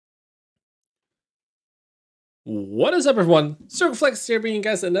What is up, everyone? Circon here, bringing you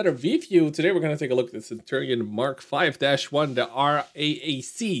guys another review. Today, we're going to take a look at the Centurion Mark 5-1, the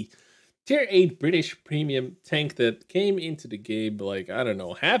RAAC Tier 8 British premium tank that came into the game like, I don't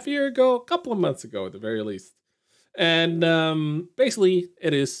know, half a year ago, a couple of months ago at the very least. And basically,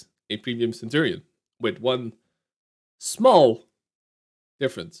 it is a premium Centurion with one small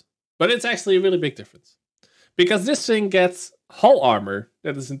difference. But it's actually a really big difference. Because this thing gets hull armor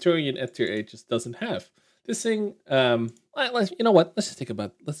that the Centurion at Tier 8 just doesn't have. This thing, you know what? Let's just think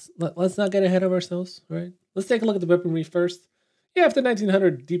about it. Let's not get ahead of oourselves, right? Let's take a look at the weaponry first. You have the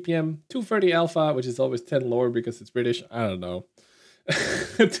 1900 DPM, 230 alpha, which is always 10 lower because it's British. I don't know.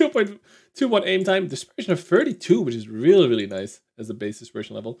 2.21 aim time, dispersion of 32, which is really, really nice as a base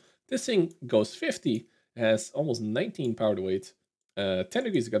dispersion level. This thing goes 50, has almost 19 power to weight, 10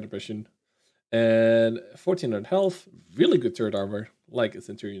 degrees of gun depression, and 1400 health. Really good turret armor, like a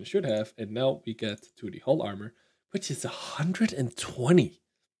Centurion should have. And now we get to the hull armor, which is 120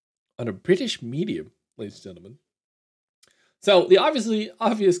 on a British medium, ladies and gentlemen. So the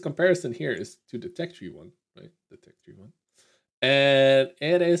obvious comparison here is to the Tech Tree one, right? The Tech Tree one. And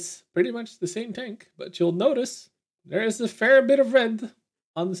it is pretty much the same tank, but you'll notice there is a fair bit of red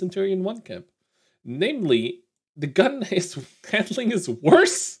on the Centurion 1 camp. Namely, the gun handling is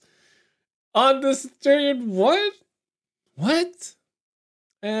worse on the Centurion 1? What?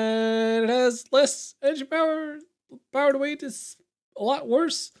 And it has less engine power. Power to weight is a lot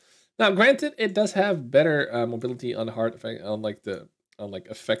worse. Now, granted, it does have better mobility on hard effect, on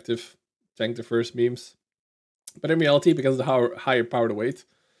effective tank to first beams. But in reality, because of the higher power to weight,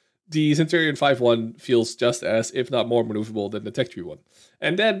 the Centurion 5-1 feels just as, if not more, maneuverable than the Tech Tree one.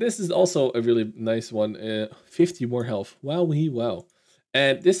 And then this is also a really nice one. 50 more health. Wow.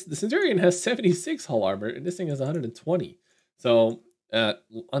 And the Centurion has 76 hull armor, and this thing has 120. So,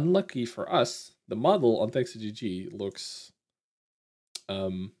 unlucky for us, the model on TextGG looks, how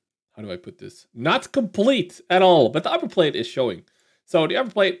do I put this? Not complete at all, but the upper plate is showing. So the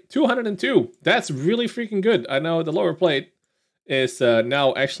upper plate, 202. That's really freaking good. I know the lower plate is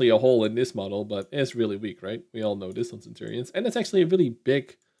now actually a hole in this model, but it's really weak, right? We all know this on Centurions. And it's actually a really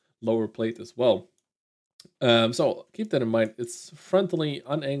big lower plate as well. So keep that in mind. It's frontally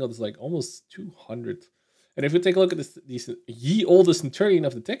unangled. It's like almost 200. And if you take a look at this ye olde Centurion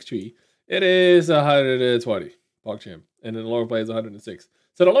of the Tech Tree, it is 120 PogChamp. And then the lower plate is 106.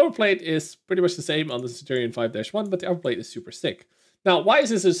 So the lower plate is pretty much the same on the Centurion 5-1, but the upper plate is super sick. Now, why is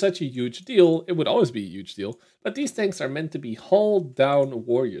this such a huge deal? It would always be a huge deal, but these tanks are meant to be hull-down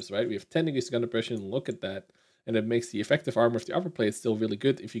warriors, right? We have 10 degrees of gun depression, look at that, and it makes the effective armor of the upper plate still really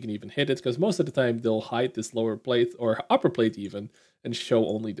good if you can even hit it, because most of the time they'll hide this lower plate, or upper plate even, and show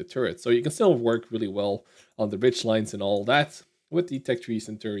only the turret. So you can still work really well on the ridge lines and all that with the Tech Tree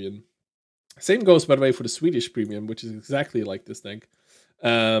Centurion. Same goes, by the way, for the Swedish premium, which is exactly like this tank.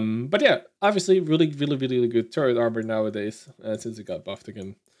 But yeah, obviously really good turret armor nowadays, since it got buffed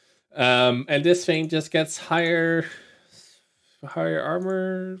again. And this thing just gets higher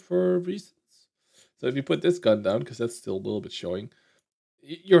armor for reasons. So if you put this gun down, because that's still a little bit showing,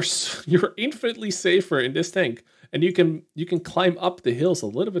 you're infinitely safer in this tank, and you can climb up the hills a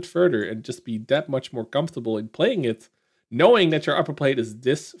little bit further and just be that much more comfortable in playing it, knowing that your upper plate is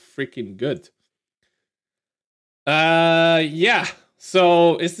this freaking good. Yeah.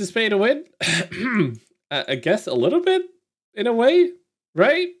 So, is this pay to win? I guess a little bit, in a way,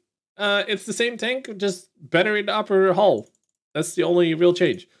 right? It's the same tank, just better in the upper hull. That's the only real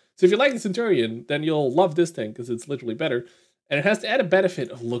change. So if you like the Centurion, then you'll love this tank, because it's literally better. And it has the added benefit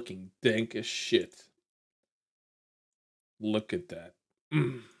of looking dank as shit. Look at that.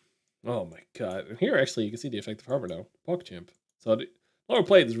 Oh my god. And here, actually, you can see the effective armor now. PogChamp. So the lower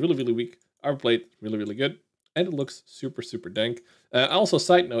plate is really weak. Upper plate, really good. And it looks super dank. Also,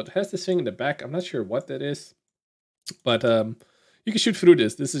 side note, it has this thing in the back. I'm not sure what that is. But you can shoot through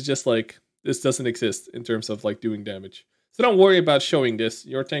this. This is just like, this doesn't exist in terms of like doing damage. So don't worry about showing this.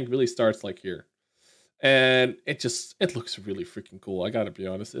 Your tank really starts like here. And it looks really freaking cool. I gotta be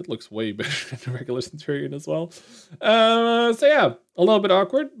honest. It looks way better than the regular Centurion as well. So yeah, a little bit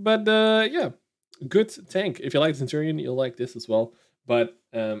awkward. But yeah, good tank. If you like the Centurion, you'll like this as well. But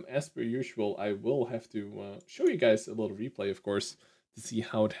as per usual, I will have to show you guys a little replay, of course, to see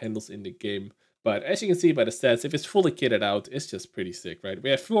how it handles in the game. But as you can see by the stats, if it's fully kitted out, it's just pretty sick, right? We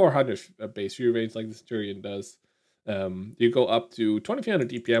have 400 base view range like the Centurion does. You go up to 2300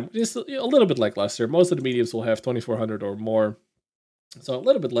 DPM, which is a little bit like last year. Most of the mediums will have 2400 or more. So a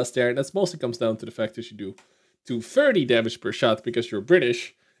little bit less there. And that's mostly comes down to the fact that you do 230 damage per shot because you're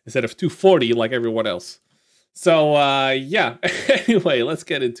British instead of 240 like everyone else. So yeah. Anyway, let's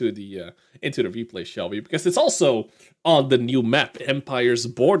get into the replay, shall we? Because it's also on the new map, Empire's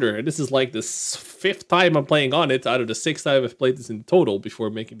Border, and this is like the 5th time I'm playing on it out of the 6th time I've played this in total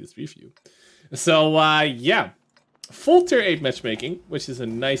before making this review. So yeah, full tier 8 matchmaking, which is a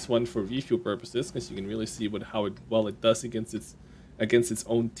nice one for review purposes, because you can really see how well it does against its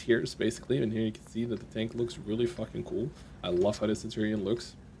own tiers, basically. And here you can see that the tank looks really fucking cool. I love how the Centurion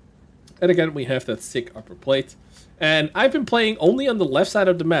looks. And again, we have that sick upper plate. And I've been playing only on the left side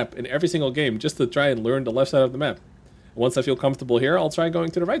of the map in every single game, just to try and learn the left side of the map. Once I feel comfortable here, I'll try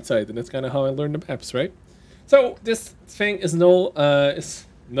going to the right side, and that's kind of how I learn the maps, right? So this thing is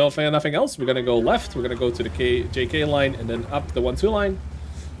nothing else. We're gonna go left. We're gonna go to the JK line and then up the 1-2 line.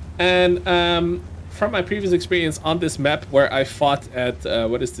 And from my previous experience on this map, where I fought at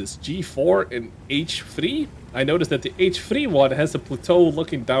what is this, G4 and H3, I noticed that the H3 one has a plateau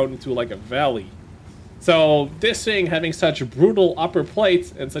looking down into like a valley. So this thing having such a brutal upper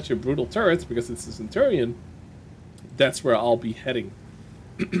plate and such a brutal turret, because it's a Centurion, that's where I'll be heading.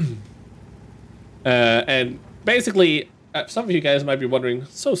 And basically, some of you guys might be wondering,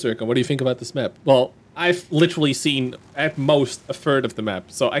 so Circon, what do you think about this map? Well, I've literally seen at most a third of the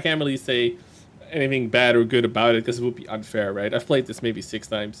map, so I can't really say anything bad or good about it, because it would be unfair, right? I've played this maybe 6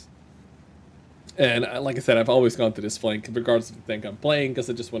 times. And like I said, I've always gone to this flank, regardless of the tank I'm playing, because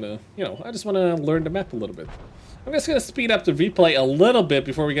I just want to, I just want to learn the map a little bit. I'm just going to speed up the replay a little bit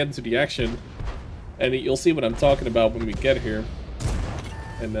before we get into the action. And you'll see what I'm talking about when we get here.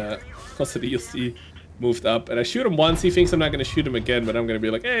 And also the ELC moved up. And I shoot him once, he thinks I'm not going to shoot him again, but I'm going to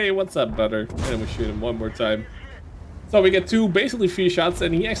be like, hey, what's up, brother? And then we shoot him one more time. So we get basically 3 shots,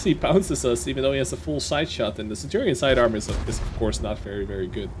 and he actually bounces us, even though he has a full side shot. And the Centurion sidearm is of course, not very, very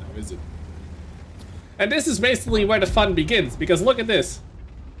good, now is it? And this is basically where the fun begins, because look at this.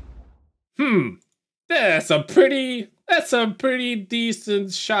 That's some pretty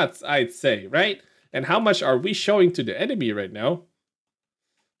decent shots, I'd say, right? And how much are we showing to the enemy right now?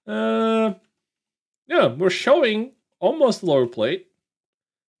 Yeah, we're showing almost the lower plate.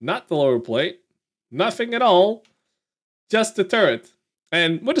 Not the lower plate. Nothing at all. Just the turret.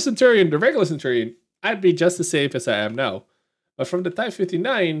 And with the Centurion, the regular Centurion, I'd be just as safe as I am now. But from the Type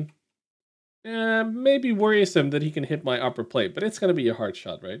 59... maybe worrisome that he can hit my upper plate, but it's gonna be a hard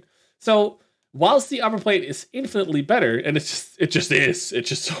shot, right? So whilst the upper plate is infinitely better, and it's just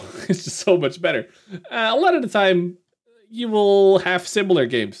so much better. A lot of the time, you will have similar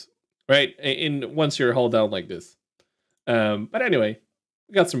games, right? Once you're hull down like this. But anyway,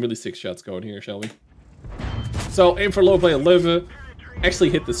 we got some really sick shots going here, shall we? So aim for low plate 11. Actually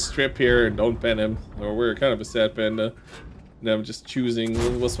hit the strip here and don't pen him, or we're kind of a sad panda. And I'm just choosing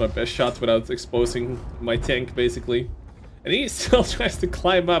what's my best shot without exposing my tank, basically. And he still tries to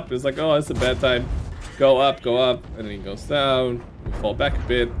climb up. It's like, oh, it's a bad time. Go up, and then he goes down. We fall back a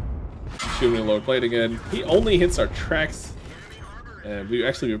bit. Shoot him in the lower plate again. He only hits our tracks. And we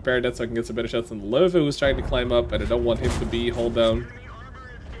actually repaired that so I can get some better shots than Lova, who's trying to climb up, and I don't want him to be hold down.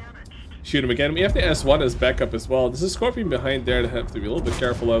 Shoot him again. We have the S1 as backup as well. There's a Scorpion behind there that I have to be a little bit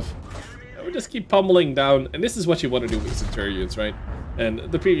careful of. We just keep pummeling down, and this is what you want to do with Centurions, right? And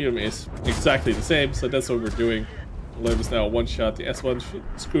the premium is exactly the same, so that's what we're doing. Liv is now a 1-shot. The S1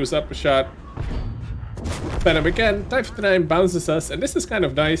 screws up a shot. Pen him again. Type 59 bounces us, and this is kind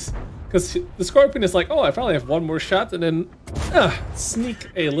of nice, because the Scorpion is like, oh, I probably have one more shot, and then sneak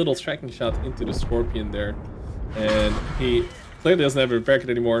a little tracking shot into the Scorpion there. And he clearly doesn't have a repair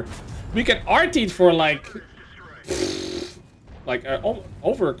kit anymore. We get RT'd for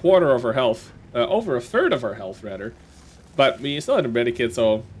over a quarter of our health, over a third of our health rather, but we still had a medikit,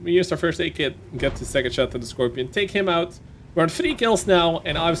 so we used our first aid kit and get the second shot to the Scorpion, take him out. We're on 3 kills now,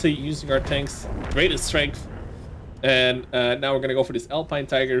 and obviously using our tank's greatest strength. And now we're gonna go for this Alpine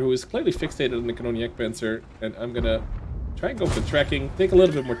Tiger, who is clearly fixated on the Canoniac Panzer, and I'm gonna try and go for tracking, take a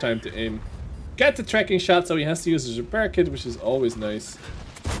little bit more time to aim, get the tracking shot, so he has to use his repair kit, which is always nice.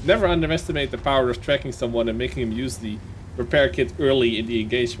 Never underestimate the power of tracking someone and making him use the repair kit early in the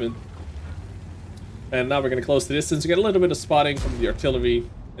engagement. And now we're going to close the distance to get a little bit of spotting from the artillery,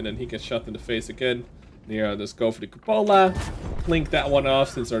 and then he gets shot in the face again. And here, let's go for the cupola, clink that one off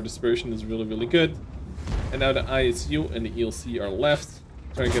since our dispersion is really, really good. And now the ISU and the ELC are left.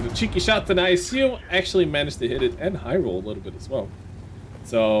 Trying to get a cheeky shot to the ISU, actually managed to hit it and high roll a little bit as well.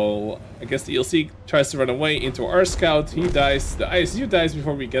 So I guess the ELC tries to run away into our scout, he dies, the ISU dies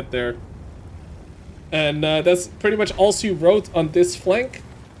before we get there. And that's pretty much all she wrote on this flank.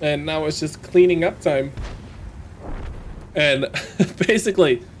 And now it's just cleaning up time. And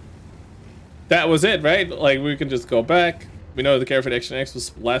basically, that was it, right? Like, we can just go back. We know the Careford Action X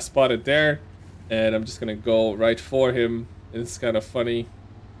was last spotted there. And I'm just gonna go right for him. It's kind of funny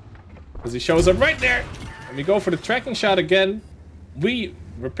because he shows up right there. And we go for the tracking shot again. We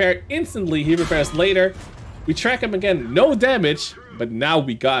repair instantly. He repairs later. We track him again. No damage. But now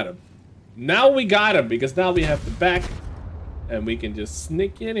we got him. Now we got him because now we have the back. And we can just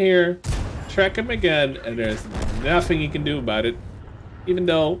sneak in here. Track him again. And there's nothing he can do about it. Even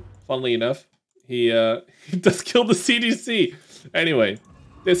though, funnily enough, he does kill the CDC. Anyway,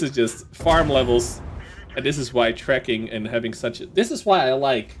 this is just farm levels. And this is why tracking and having such a... This is why I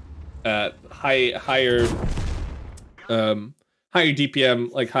like higher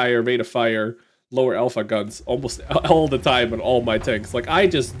DPM, like higher rate of fire, lower alpha guns almost all the time on all my tanks. Like I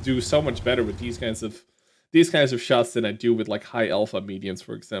just do so much better with these kinds of shots than I do with like high alpha mediums,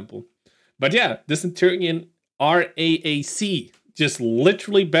 for example. But yeah, the Centurion RAAC just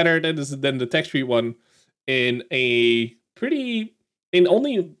literally better than the tech tree one in a pretty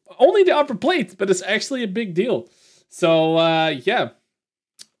only the upper plate, but it's actually a big deal. So yeah,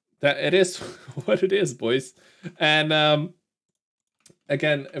 that it is what it is, boys. And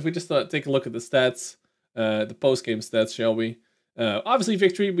again, if we just take a look at the stats, the post-game stats, shall we? Obviously,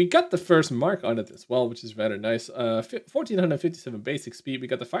 victory. We got the first mark on it as well, which is rather nice. 1457 basic speed. We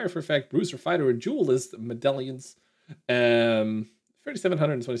got the Fire for Effect, Bruiser, Fighter, and Duelist medallions.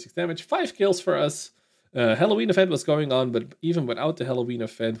 3726 damage. 5 kills for us. Halloween event was going on, but even without the Halloween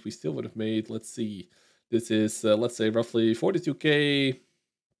event, we still would have made, let's see, this is, let's say, roughly 42k.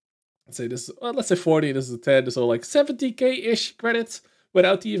 Let's say this, let's say 40, this is a 10, so like 70k-ish credits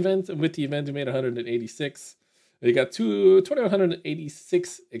without the event, and with the event we made 186. We got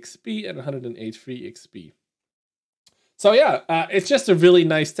 2186 XP and 108 free XP. So yeah, it's just a really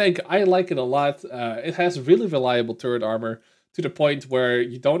nice tank. I like it a lot. It has really reliable turret armor to the point where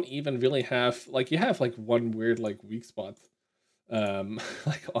you don't even really have, like, you have like one weird like weak spot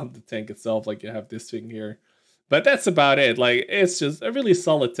like on the tank itself, like you have this thing here. But that's about it. Like, it's just a really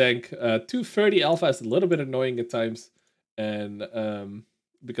solid tank. 230 alpha is a little bit annoying at times, and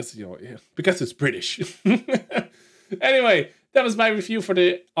because, you know, because it's British. Anyway, that was my review for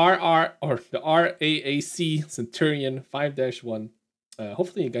the RAAC Centurion 5-1.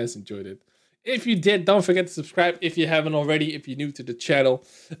 Hopefully you guys enjoyed it. If you did, don't forget to subscribe if you haven't already, if you're new to the channel.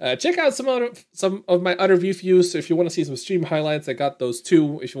 Check out some of my other reviews. If you want to see some stream highlights, I got those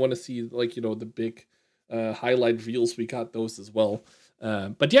too. If you want to see, like, you know, the big highlight reels, we got those as well.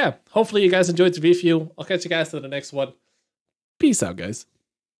 But yeah, hopefully you guys enjoyed the review. I'll catch you guys in the next one. Peace out, guys.